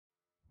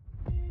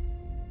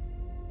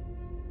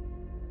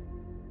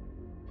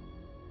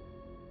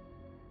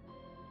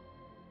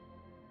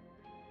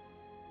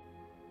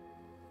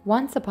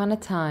Once upon a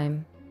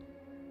time,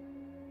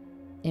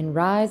 in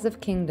Rise of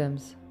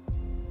Kingdoms,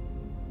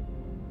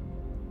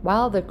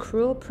 while the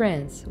cruel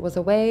prince was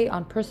away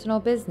on personal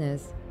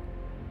business,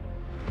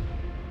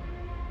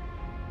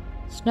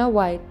 Snow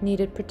White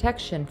needed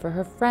protection for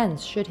her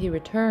friends should he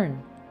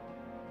return.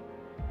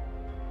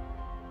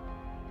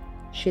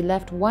 She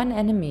left one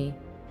enemy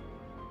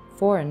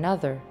for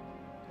another.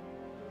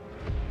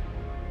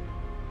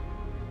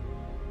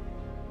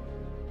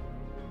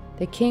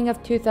 The king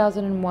of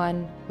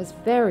 2001 was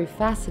very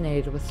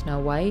fascinated with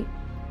Snow White.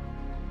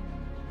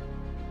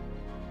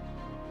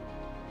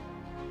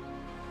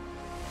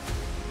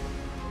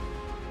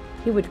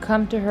 He would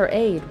come to her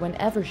aid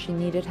whenever she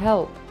needed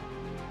help,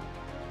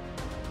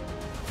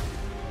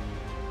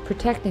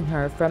 protecting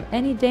her from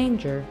any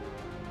danger.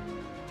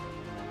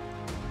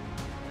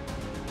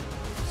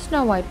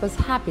 Snow White was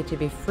happy to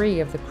be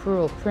free of the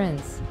cruel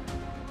prince.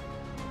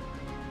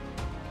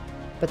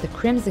 But the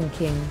Crimson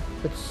King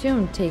would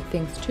soon take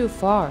things too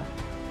far.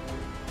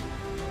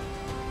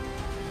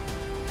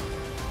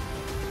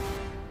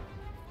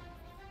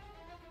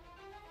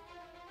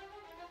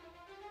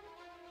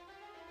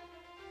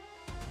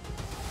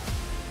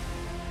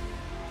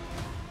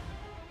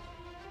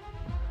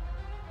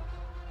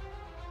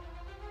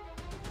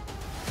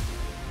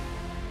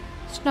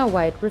 Snow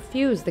White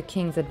refused the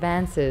king's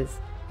advances,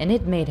 and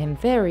it made him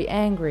very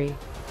angry.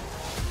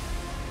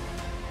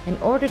 In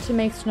order to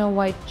make Snow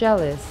White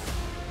jealous,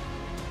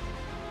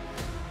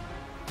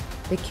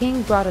 the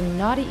king brought a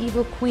naughty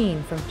evil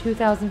queen from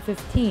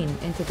 2015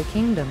 into the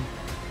kingdom.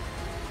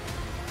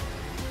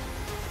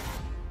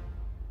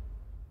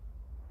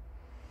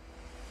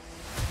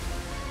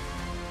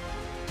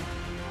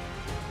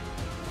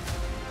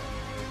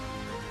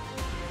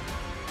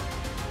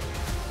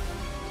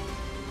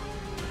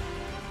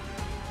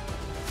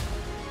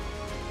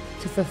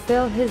 To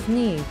fulfill his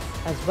needs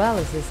as well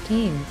as his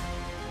team's.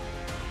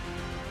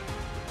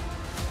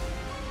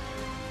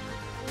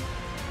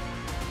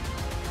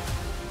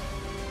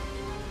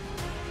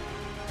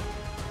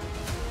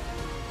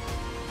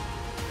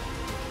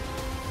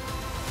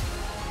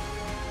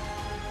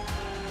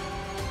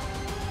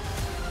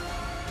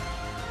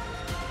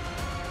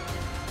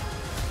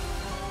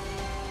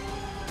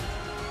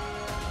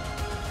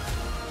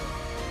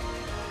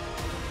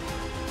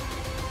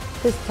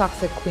 This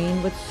toxic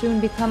queen would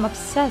soon become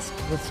obsessed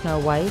with Snow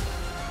White.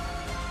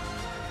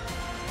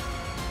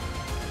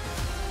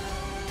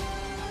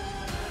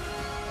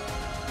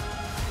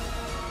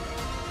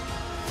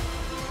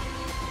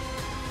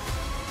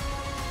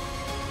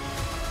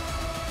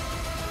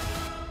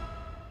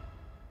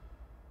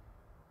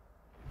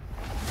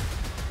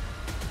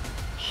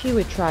 She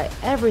would try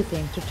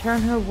everything to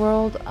turn her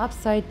world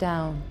upside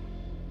down,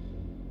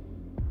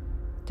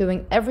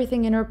 doing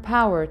everything in her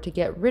power to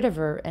get rid of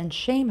her and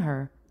shame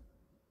her.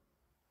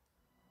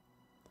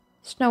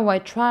 Snow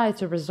White tried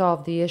to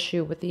resolve the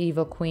issue with the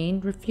evil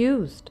queen,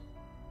 refused.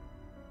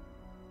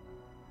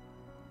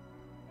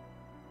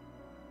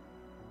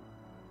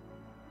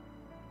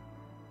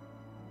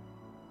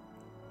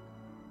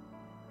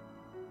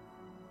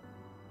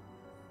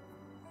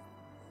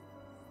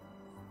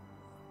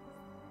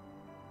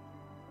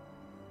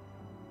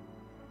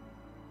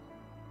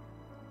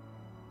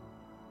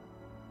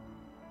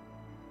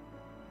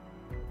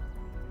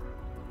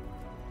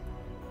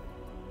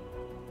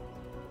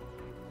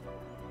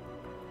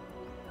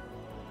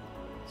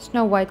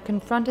 Snow White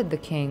confronted the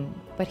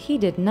king, but he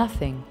did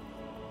nothing.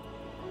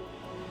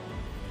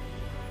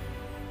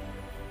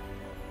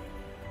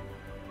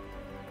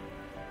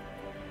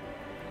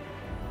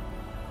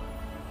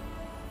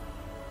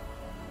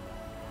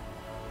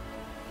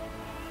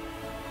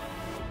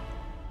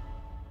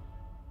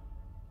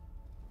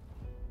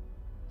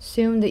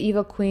 Soon the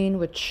evil queen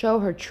would show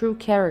her true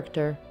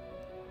character.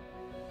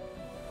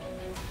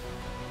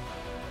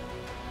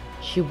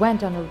 She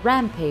went on a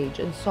rampage,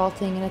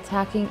 insulting and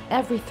attacking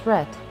every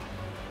threat,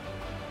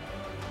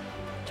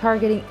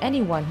 targeting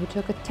anyone who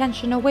took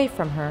attention away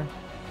from her.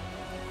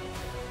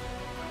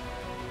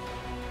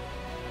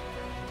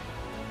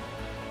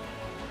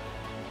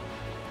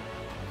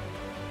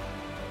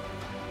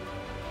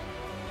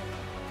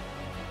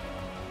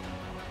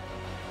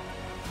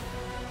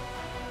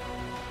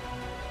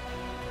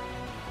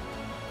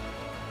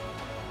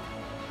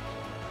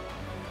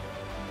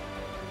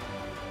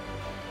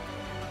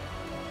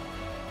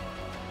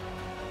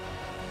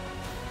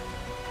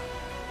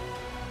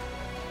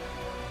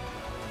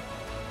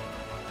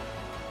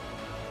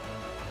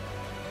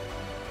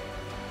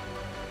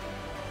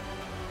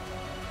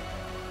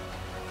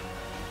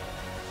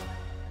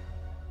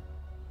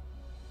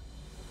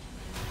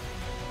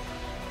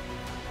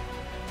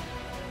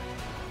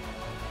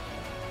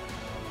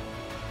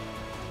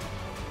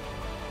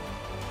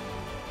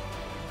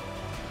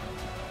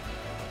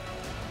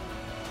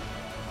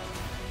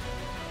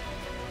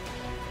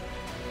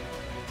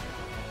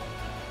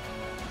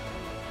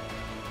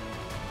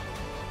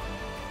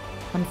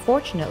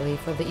 Unfortunately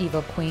for the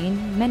evil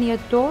queen, many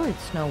adored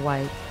Snow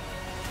White.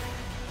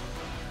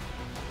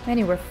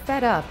 Many were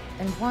fed up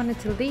and wanted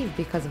to leave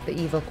because of the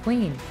evil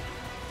queen.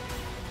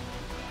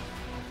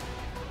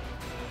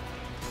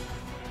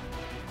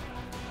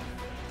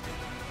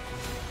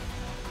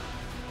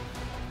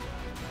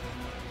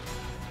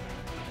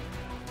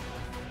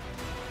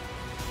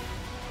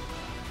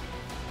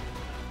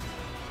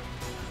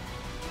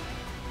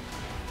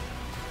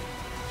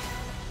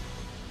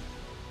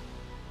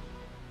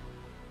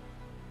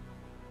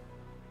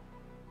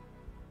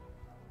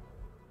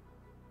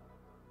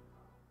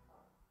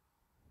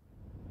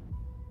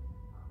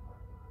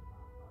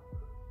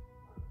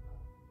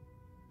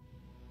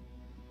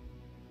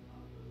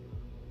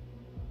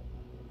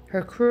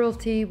 Her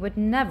cruelty would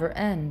never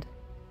end,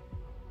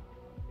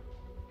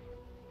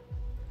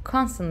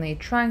 constantly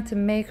trying to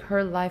make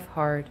her life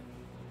hard.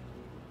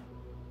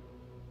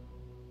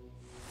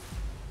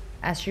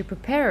 As she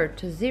prepared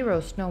to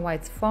zero Snow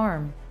White's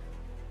farm,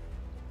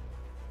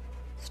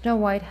 Snow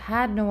White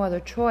had no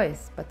other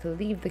choice but to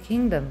leave the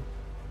kingdom,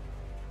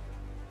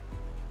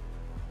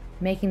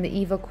 making the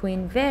evil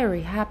queen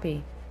very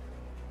happy.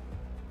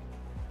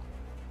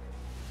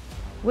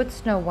 Would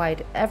Snow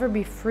White ever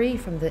be free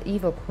from the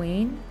evil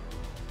queen?